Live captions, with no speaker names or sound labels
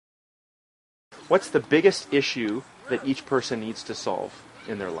what's the biggest issue that each person needs to solve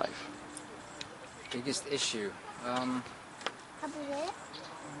in their life? Biggest issue?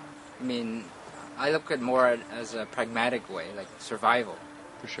 I look at more as a pragmatic way, like survival.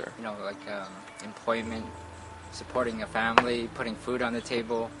 For sure. Like employment, supporting a family, putting food on the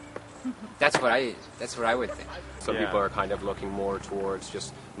table. That's what I would think. Some people are kind of looking more towards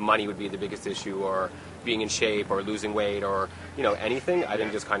just money would be the biggest issue, or being in shape, or losing weight, or anything. I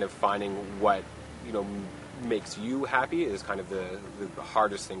think just kind of finding what makes you happy is kind of the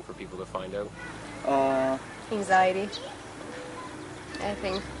hardest thing for people to find out. Anxiety. I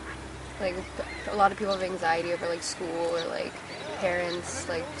think like a lot of people have anxiety over like school or like parents,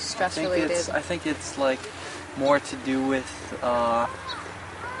 like stress related. I think it's like more to do with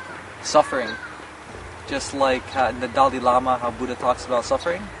suffering. Just like the Dalai Lama, how Buddha talks about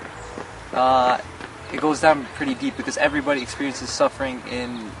suffering. It goes down pretty deep because everybody experiences suffering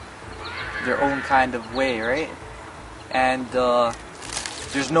in their own kind of way, right? And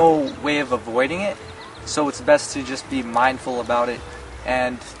there's no way of avoiding it, so it's best to just be mindful about it.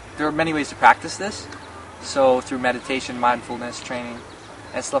 And there are many ways to practice this. So through meditation, mindfulness training,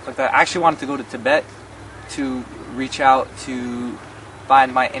 and stuff like that. I actually wanted to go to Tibet to reach out to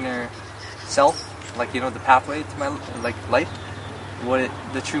find my inner self, like the pathway to my life,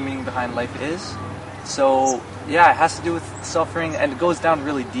 the true meaning behind life is. So yeah, it has to do with suffering, and it goes down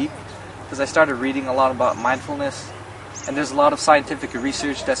really deep because I started reading a lot about mindfulness, and there's a lot of scientific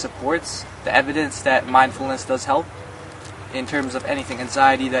research that supports the evidence that mindfulness does help in terms of anything,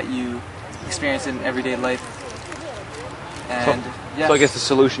 anxiety that you experience in everyday life. And so I guess the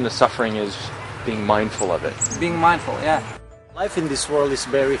solution to suffering is being mindful of it. Being mindful, yeah. Life in this world is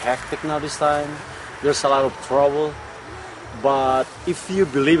very hectic now this time. There's a lot of trouble. But if you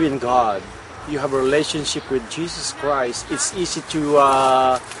believe in God, you have a relationship with Jesus Christ, it's easy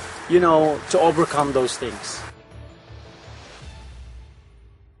to, to overcome those things.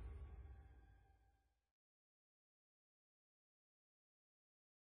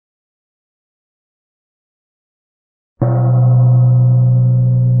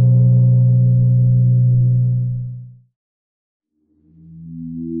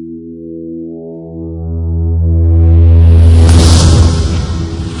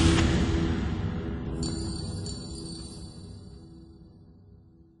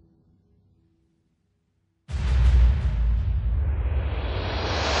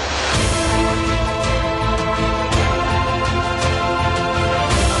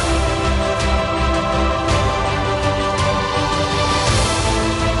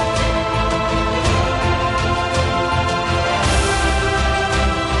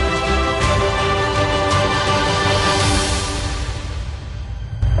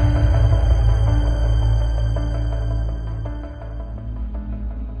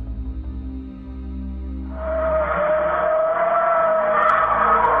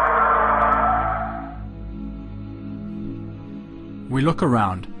 We look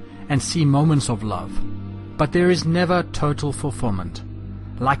around and see moments of love, but there is never total fulfillment.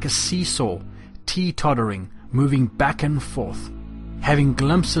 Like a seesaw, teetottering, moving back and forth, having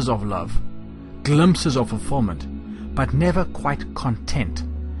glimpses of love, glimpses of fulfillment, but never quite content.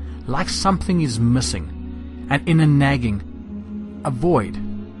 Like something is missing, and in a nagging, a void.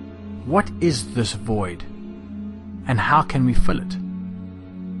 What is this void? And how can we fill it?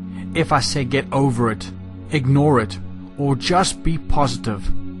 If I say get over it, ignore it, or just be positive,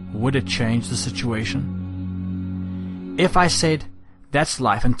 would it change the situation? If I said, that's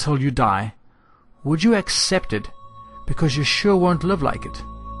life until you die, would you accept it because you sure won't live like it?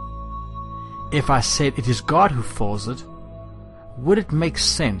 If I said it is God who fills it, would it make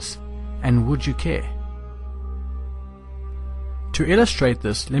sense and would you care? To illustrate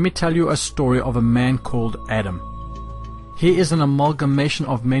this, let me tell you a story of a man called Adam. He is an amalgamation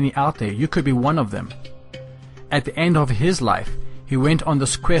of many out there. You could be one of them. At the end of his life, he went on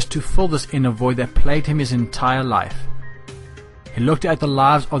this quest to fill this inner void that plagued him his entire life. He looked at the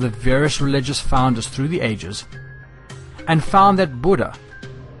lives of the various religious founders through the ages and found that Buddha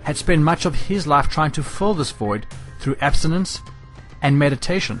had spent much of his life trying to fill this void through abstinence and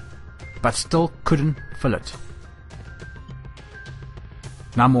meditation, but still couldn't fill it.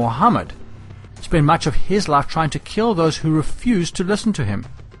 Now Muhammad spent much of his life trying to kill those who refused to listen to him,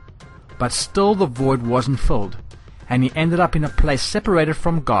 but still the void wasn't filled, and he ended up in a place separated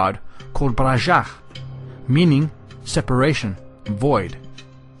from God called Barzakh, meaning separation, void.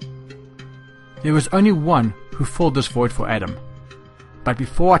 There was only one who filled this void for Adam. But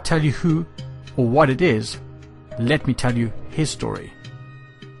before I tell you who or what it is, let me tell you his story.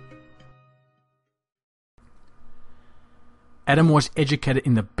 Adam was educated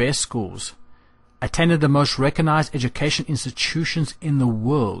in the best schools, attended the most recognized education institutions in the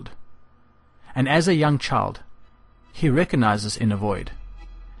world. And as a young child, he recognized this inner void.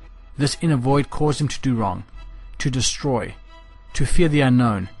 This inner void caused him to do wrong, to destroy, to fear the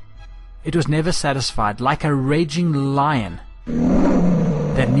unknown. It was never satisfied, like a raging lion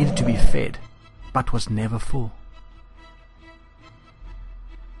that needed to be fed, but was never full.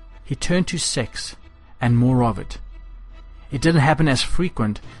 He turned to sex, and more of it. It didn't happen as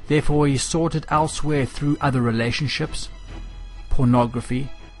frequent, therefore he sought it elsewhere through other relationships, pornography,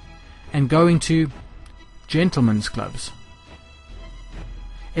 and going to gentlemen's clubs.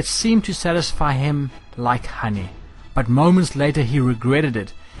 It seemed to satisfy him like honey, but moments later he regretted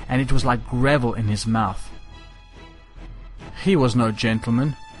it, and it was like gravel in his mouth. He was no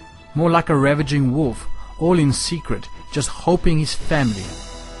gentleman, more like a ravaging wolf, all in secret, just hoping his family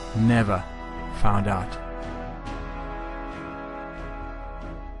never found out.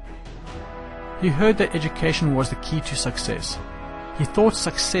 He heard that education was the key to success. He thought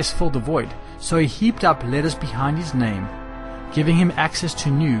success filled the void, so he heaped up letters behind his name, giving him access to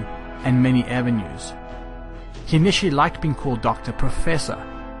new and many avenues. He initially liked being called Doctor, Professor,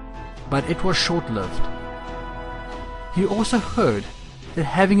 but it was short-lived. He also heard that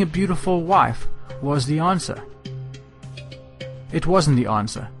having a beautiful wife was the answer. It wasn't the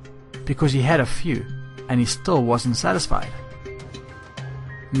answer, because he had a few, and he still wasn't satisfied.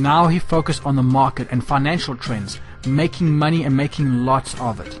 Now he focused on the market and financial trends, making money and making lots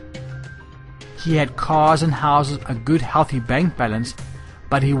of it. He had cars and houses, a good healthy bank balance,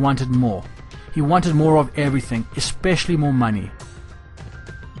 but he wanted more. He wanted more of everything, especially more money.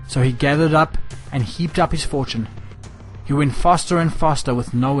 So he gathered up and heaped up his fortune. He went faster and faster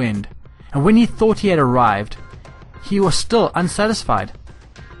with no end, and when he thought he had arrived, he was still unsatisfied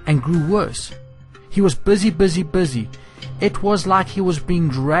and grew worse. He was busy. It was like he was being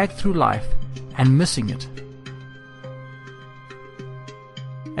dragged through life and missing it.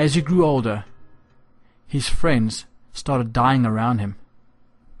 As he grew older, his friends started dying around him,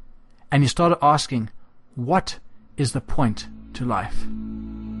 and he started asking, what is the point to life?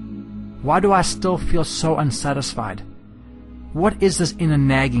 Why do I still feel so unsatisfied? What is this inner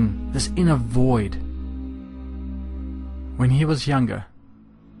nagging, this inner void? When he was younger,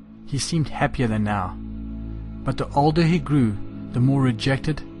 he seemed happier than now, but the older he grew, the more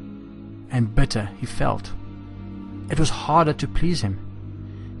rejected and bitter he felt. It was harder to please him.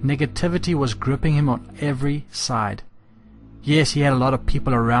 Negativity was gripping him on every side. Yes, he had a lot of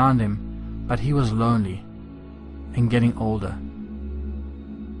people around him, but he was lonely and getting older.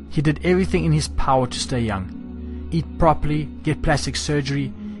 He did everything in his power to stay young. Eat properly, get plastic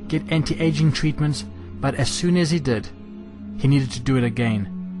surgery, get anti-aging treatments, but as soon as he did, he needed to do it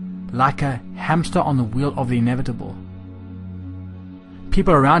again, like a hamster on the wheel of the inevitable.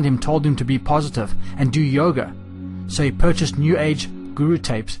 People around him told him to be positive and do yoga, so he purchased New Age guru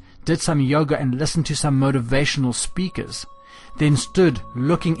tapes, did some yoga and listened to some motivational speakers, then stood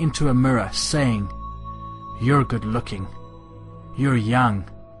looking into a mirror saying, "You're good looking. You're young.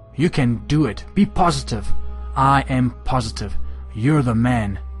 You can do it. Be positive. I am positive. You're the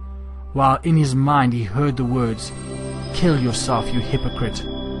man." While in his mind he heard the words, "Kill yourself, you hypocrite."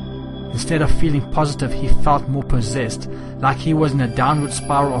 Instead of feeling positive, he felt more possessed, like he was in a downward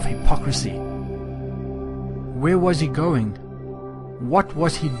spiral of hypocrisy. Where was he going? What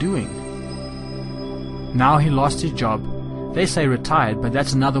was he doing? Now he lost his job. They say retired, but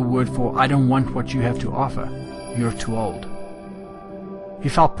that's another word for I don't want what you have to offer. You're too old. He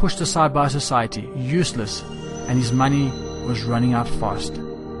felt pushed aside by society, useless, and his money was running out fast.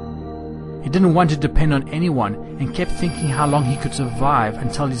 He didn't want to depend on anyone and kept thinking how long he could survive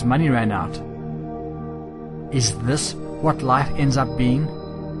until his money ran out. Is this what life ends up being?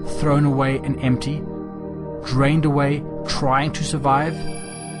 Thrown away and empty? Drained away, trying to survive?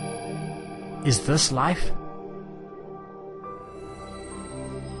 Is this life?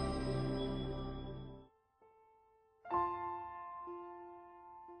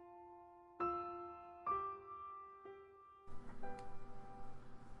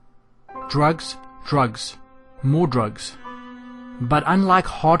 Drugs, more drugs. But unlike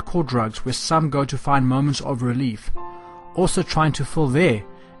hardcore drugs where some go to find moments of relief, also trying to fill their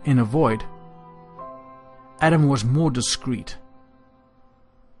inner void, Adam was more discreet.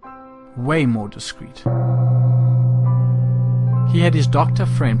 Way more discreet. He had his doctor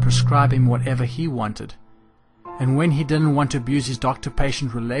friend prescribe him whatever he wanted, and when he didn't want to abuse his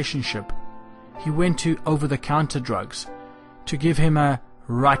doctor-patient relationship, he went to over-the-counter drugs to give him a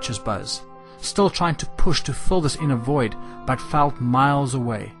righteous buzz, still trying to push to fill this inner void, but felt miles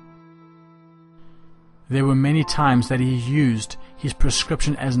away. There were many times that he used his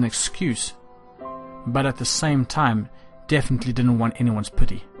prescription as an excuse but at the same time definitely didn't want anyone's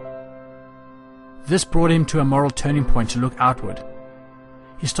pity. This brought him to a moral turning point to look outward.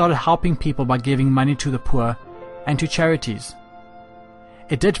 He started helping people by giving money to the poor and to charities.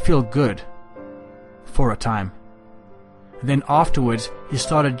 It did feel good, for a time. Then afterwards, he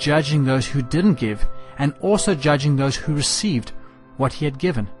started judging those who didn't give and also judging those who received what he had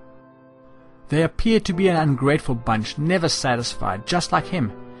given. They appeared to be an ungrateful bunch, never satisfied, just like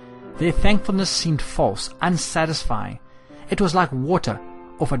him. Their thankfulness seemed false, unsatisfying. It was like water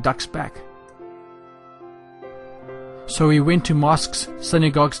off a duck's back. So he went to mosques,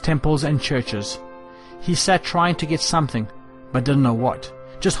 synagogues, temples, and churches. He sat trying to get something, but didn't know what,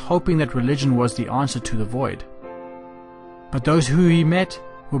 just hoping that religion was the answer to the void. But those who he met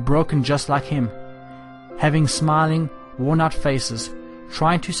were broken just like him, having smiling, worn-out faces,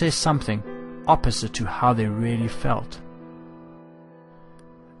 trying to say something opposite to how they really felt.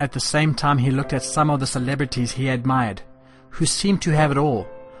 At the same time, he looked at some of the celebrities he admired, who seemed to have it all: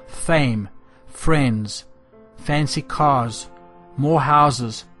 fame, friends, fancy cars, more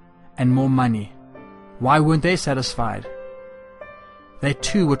houses, and more money. Why weren't they satisfied? They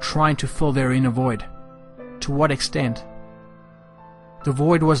too were trying to fill their inner void. To what extent? The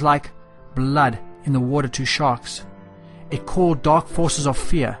void was like blood in the water to sharks. It called dark forces of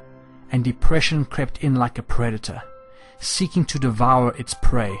fear, and depression crept in like a predator, seeking to devour its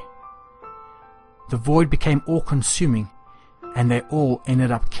prey. The void became all-consuming, and they all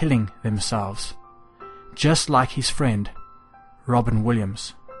ended up killing themselves, just like his friend, Robin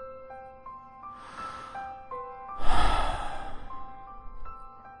Williams.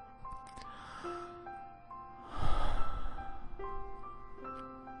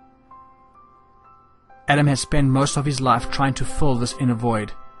 Adam had spent most of his life trying to fill this inner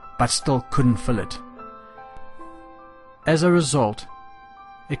void, but still couldn't fill it. As a result,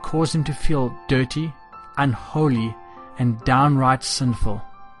 it caused him to feel dirty, unholy, and downright sinful.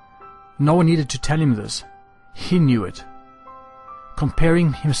 No one needed to tell him this. He knew it.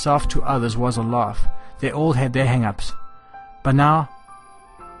 Comparing himself to others was a laugh. They all had their hang-ups. But now,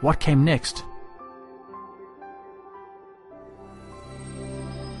 what came next?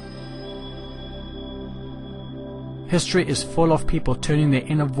 History is full of people turning their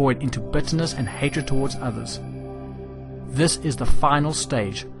inner void into bitterness and hatred towards others. This is the final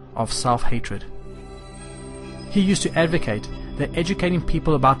stage of self-hatred. He used to advocate that educating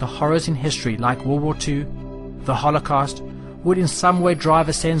people about the horrors in history like World War II, the Holocaust, would in some way drive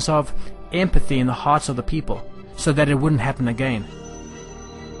a sense of empathy in the hearts of the people so that it wouldn't happen again.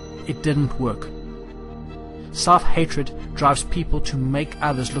 It didn't work. Self-hatred drives people to make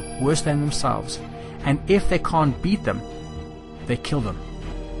others look worse than themselves, and if they can't beat them, they kill them.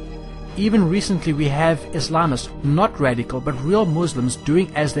 Even recently we have Islamists, not radical but real Muslims,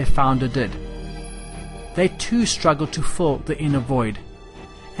 doing as their founder did. They too struggle to fill the inner void,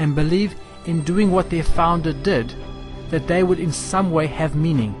 and believe in doing what their founder did, that they would in some way have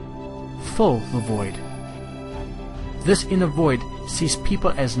meaning, fill the void. This inner void sees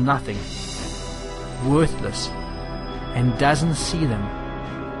people as nothing, worthless, and doesn't see them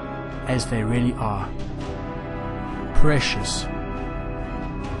as they really are. Precious.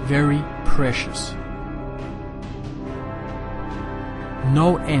 Very precious.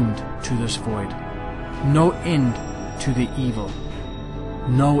 No end to this void. No end to the evil.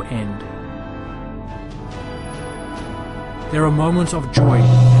 No end. There are moments of joy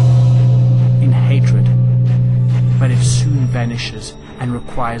in hatred, but it soon vanishes and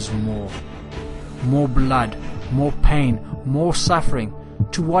requires more. More blood, more pain, more suffering.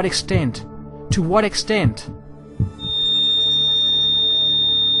 To what extent? To what extent?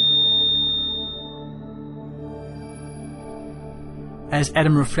 As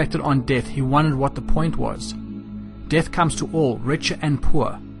Adam reflected on death, he wondered what the point was. Death comes to all, rich and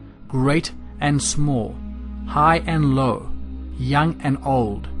poor, great and small, high and low, young and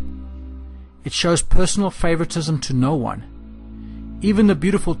old. It shows personal favoritism to no one. Even the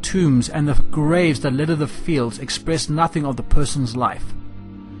beautiful tombs and the graves that litter the fields express nothing of the person's life.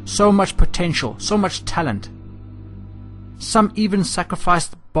 So much potential, so much talent. Some even sacrifice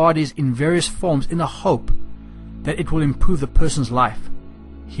bodies in various forms in the hope that it will improve the person's life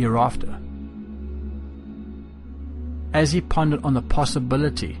hereafter. As he pondered on the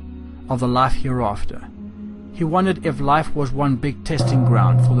possibility of the life hereafter, he wondered if life was one big testing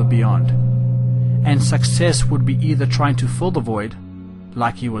ground for the beyond, and success would be either trying to fill the void,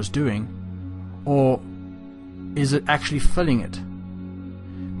 like he was doing, or is it actually filling it?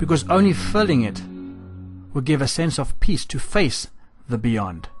 Because only filling it will give a sense of peace to face the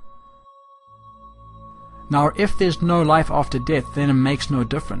beyond. Now, if there's no life after death, then it makes no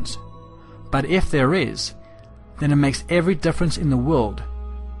difference. But if there is, then it makes every difference in the world.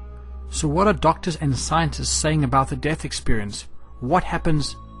 So what are doctors and scientists saying about the death experience? What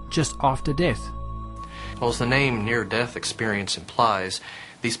happens just after death? Well, as the name near-death experience implies,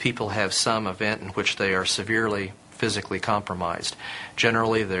 these people have some event in which they are severely physically compromised.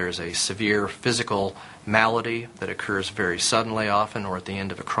 Generally, there's a severe physical malady that occurs very suddenly often or at the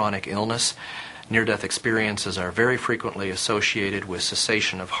end of a chronic illness. Near-death experiences are very frequently associated with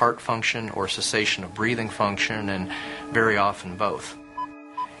cessation of heart function or cessation of breathing function, and very often both.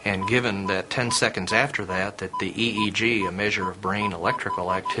 And given that 10 seconds after that the EEG, a measure of brain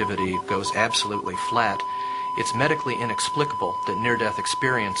electrical activity, goes absolutely flat, it's medically inexplicable that near-death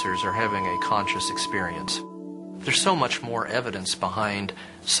experiencers are having a conscious experience. There's so much more evidence behind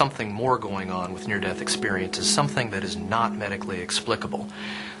something more going on with near-death experiences, something that is not medically explicable.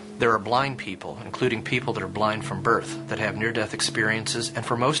 There are blind people, including people that are blind from birth, that have near-death experiences, and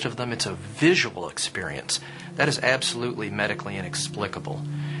for most of them it's a visual experience. That is absolutely medically inexplicable.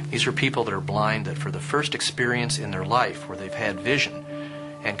 These are people that are blind that for the first experience in their life where they've had vision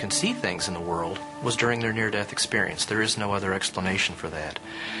and can see things in the world was during their near-death experience. There is no other explanation for that.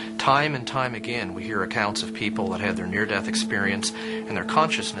 Time and time again we hear accounts of people that have their near-death experience and their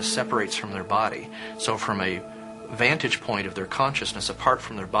consciousness separates from their body. So from a vantage point of their consciousness apart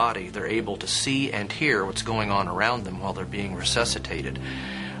from their body, they're able to see and hear what's going on around them while they're being resuscitated.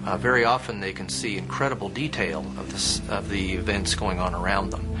 Very often they can see incredible detail of the events going on around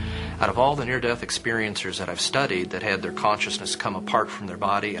them. Out of all the near-death experiencers that I've studied that had their consciousness come apart from their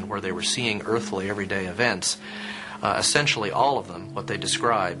body and where they were seeing earthly everyday events, essentially all of them, what they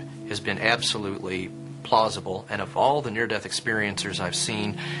describe, has been absolutely plausible. And of all the near-death experiencers I've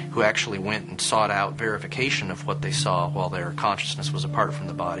seen who actually went and sought out verification of what they saw while their consciousness was apart from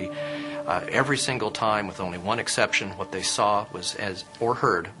the body, every single time, with only one exception, what they saw was or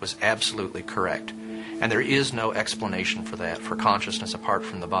heard was absolutely correct. And there is no explanation for that, for consciousness apart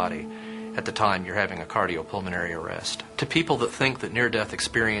from the body at the time you're having a cardiopulmonary arrest. To people that think that near-death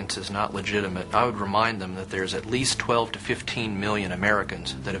experience is not legitimate, I would remind them that there's at least 12 to 15 million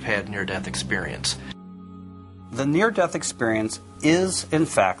Americans that have had near-death experience. The near-death experience is, in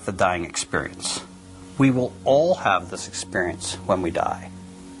fact, the dying experience. We will all have this experience when we die.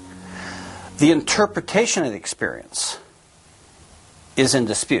 The interpretation of the experience is in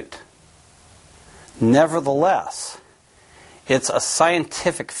dispute. Nevertheless, it's a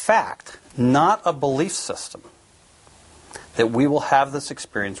scientific fact, not a belief system, that we will have this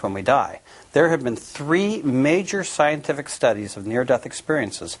experience when we die. There have been 3 major scientific studies of near-death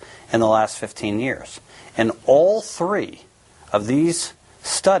experiences in the last 15 years. And all 3 of these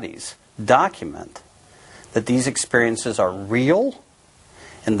studies document that these experiences are real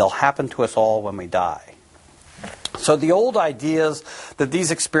and they'll happen to us all when we die. So the old ideas that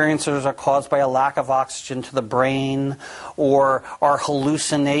these experiences are caused by a lack of oxygen to the brain or are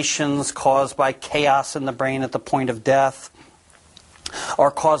hallucinations caused by chaos in the brain at the point of death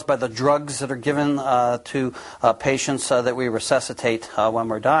are caused by the drugs that are given to patients that we resuscitate when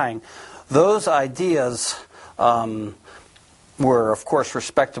we're dying. Those ideas were, of course,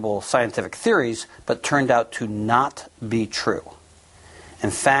 respectable scientific theories, but turned out to not be true. In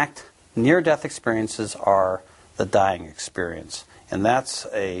fact, near-death experiences are the dying experience. And that's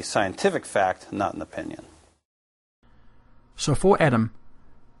a scientific fact, not an opinion. So for Adam,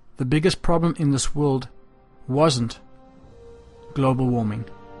 the biggest problem in this world wasn't global warming.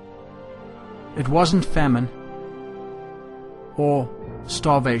 It wasn't famine or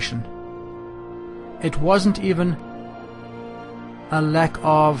starvation. It wasn't even a lack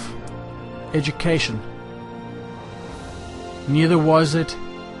of education. Neither was it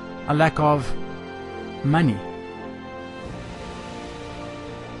a lack of money.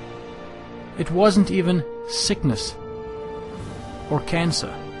 It wasn't even sickness or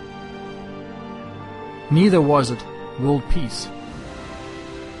cancer. Neither was it world peace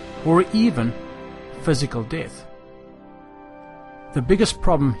or even physical death. The biggest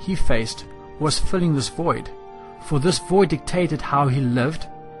problem he faced was filling this void, for this void dictated how he lived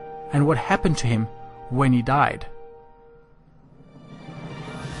and what happened to him when he died.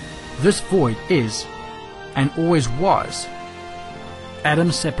 This void is, and always was,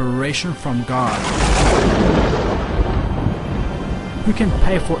 Adam's separation from God. Who can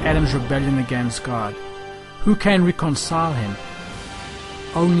pay for Adam's rebellion against God? Who can reconcile him?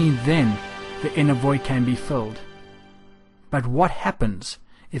 Only then the inner void can be filled. But what happens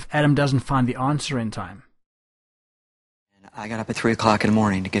if Adam doesn't find the answer in time? I got up at 3 o'clock in the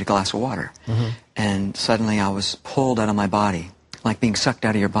morning to get a glass of water. And suddenly I was pulled out of my body, like being sucked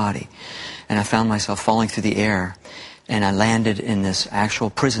out of your body. And I found myself falling through the air. and I landed in this actual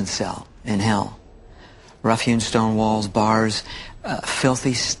prison cell in hell. Rough-hewn stone walls, bars,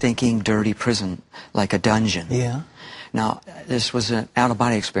 filthy, stinking, dirty prison, like a dungeon. Yeah. Now, this was an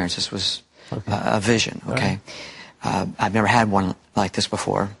out-of-body experience. This was a vision, okay? Right. I've never had one like this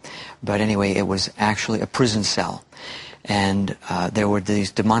before. But anyway, it was actually a prison cell. And there were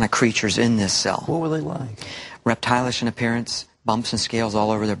these demonic creatures in this cell. What were they like? Reptilish in appearance, bumps and scales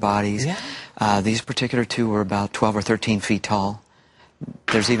all over their bodies. Yeah. These particular two were about 12 or 13 feet tall.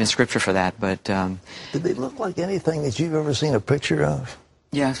 There's even scripture for that, but... Did they look like anything that you've ever seen a picture of?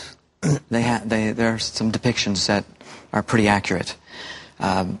 Yes. There are some depictions that are pretty accurate.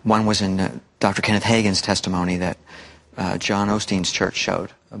 One was in Dr. Kenneth Hagin's testimony that John Osteen's church showed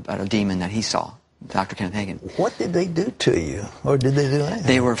about a demon that he saw, Dr. Kenneth Hagin. What did they do to you? Or did they do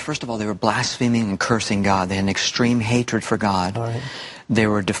anything? First of all, they were blaspheming and cursing God. They had an extreme hatred for God. All right. They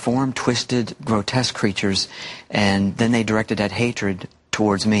were deformed, twisted, grotesque creatures, and then they directed that hatred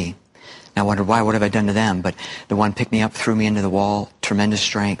towards me. And I wondered, why? What have I done to them? But the one picked me up, threw me into the wall, tremendous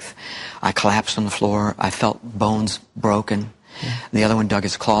strength. I collapsed on the floor. I felt bones broken. Yeah. The other one dug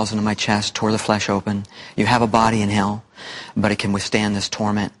his claws into my chest, tore the flesh open. You have a body in hell, but it can withstand this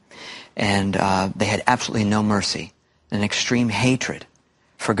torment. And they had absolutely no mercy, an extreme hatred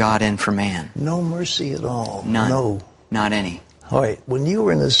for God and for man. No mercy at all? None. No. Not any. All right. When you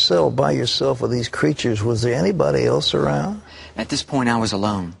were in this cell by yourself with these creatures, was there anybody else around? At this point, I was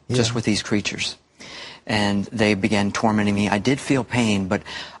alone, just with these creatures. And they began tormenting me. I did feel pain, but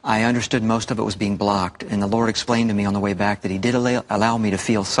I understood most of it was being blocked. And the Lord explained to me on the way back that He did allow me to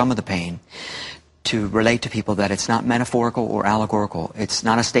feel some of the pain, to relate to people that it's not metaphorical or allegorical. It's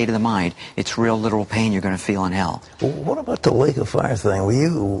not a state of the mind. It's real, literal pain you're going to feel in hell. Well, what about the lake of fire thing?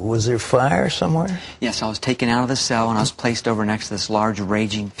 Was there fire somewhere? Yes, I was taken out of the cell and I was placed over next to this large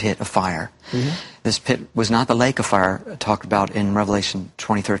raging pit of fire. Mm-hmm. This pit was not the lake of fire talked about in Revelation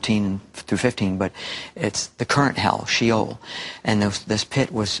 20:13 through 15, but it's the current hell, Sheol. And this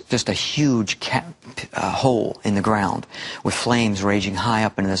pit was just a huge hole in the ground with flames raging high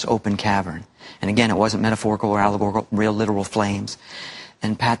up into this open cavern. And again, it wasn't metaphorical or allegorical, real literal flames.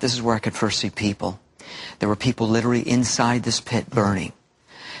 And Pat, this is where I could first see people. There were people literally inside this pit burning.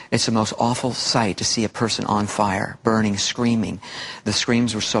 It's the most awful sight to see a person on fire, burning, screaming. The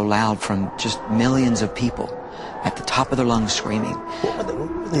screams were so loud from just millions of people at the top of their lungs screaming. What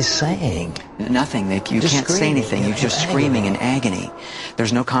were they saying? Nothing. You can't say anything. You're just screaming in agony.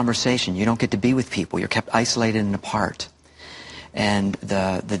 There's no conversation. You don't get to be with people. You're kept isolated and apart. And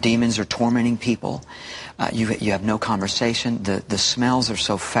the demons are tormenting people. You have no conversation. The smells are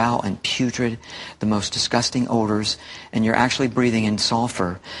so foul and putrid, the most disgusting odors, and you're actually breathing in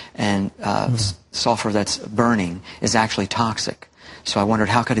sulfur, and sulfur that's burning is actually toxic. So I wondered,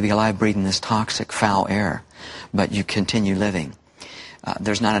 how could I be alive breathing this toxic, foul air? But you continue living.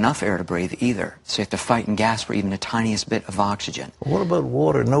 There's not enough air to breathe either, so you have to fight and gasp for even the tiniest bit of oxygen. What about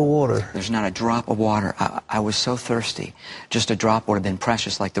water? No water? There's not a drop of water. I was so thirsty. Just a drop would have been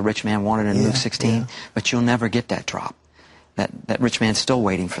precious, like the rich man wanted in Luke 16, but you'll never get that drop. That rich man's still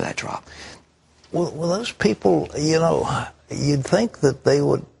waiting for that drop. Well, those people, you'd think that they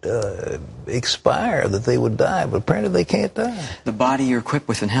would expire, that they would die, but apparently they can't die. The body you're equipped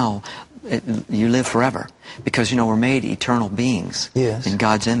with in hell, you live forever, because we're made eternal beings in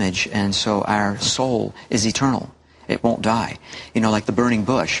God's image, and so our soul is eternal. It won't die. Like the burning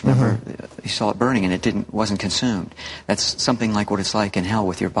bush. Remember, you saw it burning and it wasn't consumed. That's something like what it's like in hell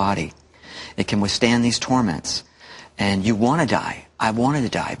with your body. It can withstand these torments, and you want to die. I wanted to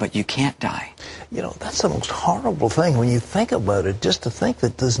die, but you can't die. That's the most horrible thing when you think about it, just to think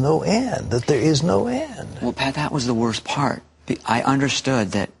that there's no end, that there is no end. Well, Pat, that was the worst part. I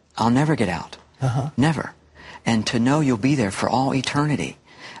understood that I'll never get out. Never. And to know you'll be there for all eternity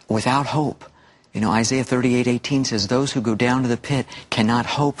without hope. Isaiah 38:18 says, those who go down to the pit cannot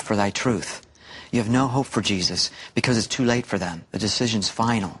hope for thy truth. You have no hope for Jesus because it's too late for them. The decision's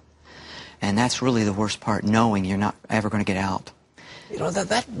final. And that's really the worst part, knowing you're not ever going to get out.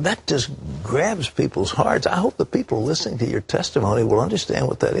 That just grabs people's hearts. I hope the people listening to your testimony will understand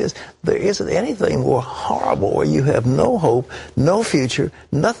what that is. There isn't anything more horrible where you have no hope, no future,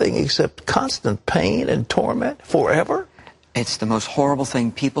 nothing except constant pain and torment forever. It's the most horrible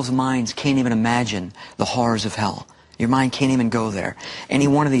thing. People's minds can't even imagine the horrors of hell. Your mind can't even go there. Any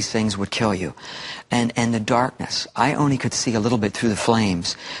one of these things would kill you. And the darkness, I only could see a little bit through the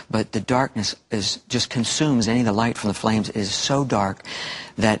flames, but the darkness just consumes any of the light from the flames. It is so dark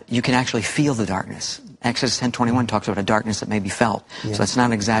that you can actually feel the darkness. Exodus 10:21 talks about a darkness that may be felt. Yeah. So that's not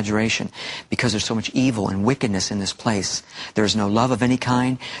an exaggeration. Because there's so much evil and wickedness in this place. There's no love of any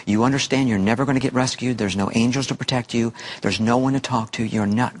kind. You understand you're never going to get rescued. There's no angels to protect you. There's no one to talk to. You're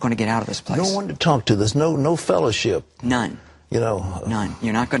not going to get out of this place. No one to talk to. There's no fellowship. None. You know. None.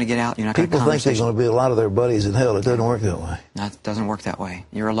 You're not going to get out. You're not going to People think there's going to be a lot of their buddies in hell. It doesn't work that way. No, it doesn't work that way.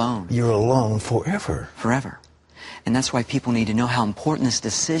 You're alone. You're alone forever. Forever. And that's why people need to know how important this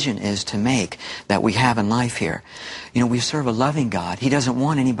decision is to make that we have in life here. You know, we serve a loving God. He doesn't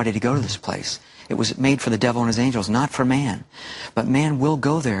want anybody to go to this place. It was made for the devil and his angels, not for man. But man will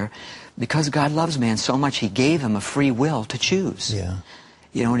go there because God loves man so much he gave him a free will to choose. Yeah.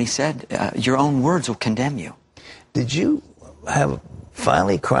 You know, and he said, your own words will condemn you. Did you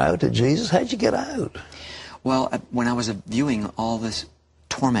finally cry out to Jesus? How'd you get out? Well, when I was viewing all this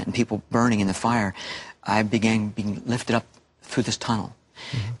torment and people burning in the fire, I began being lifted up through this tunnel.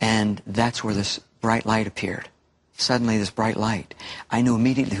 Mm-hmm. And that's where this bright light appeared. Suddenly, this bright light. I knew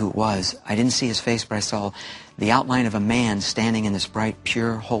immediately who it was. I didn't see his face, but I saw the outline of a man standing in this bright,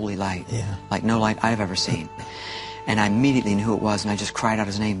 pure, holy light. Yeah. Like no light I've ever seen. And I immediately knew who it was, and I just cried out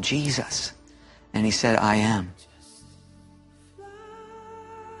his name, Jesus. And he said, I am.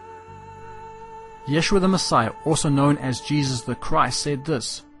 Yeshua the Messiah, also known as Jesus the Christ, said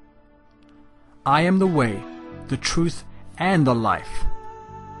this: I am the way, the truth, and the life.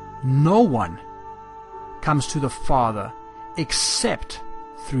 No one comes to the Father except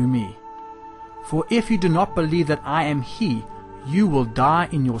through me. For if you do not believe that I am He, you will die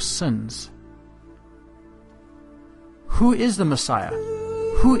in your sins. Who is the Messiah?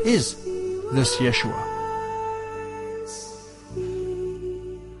 Who is this Yeshua?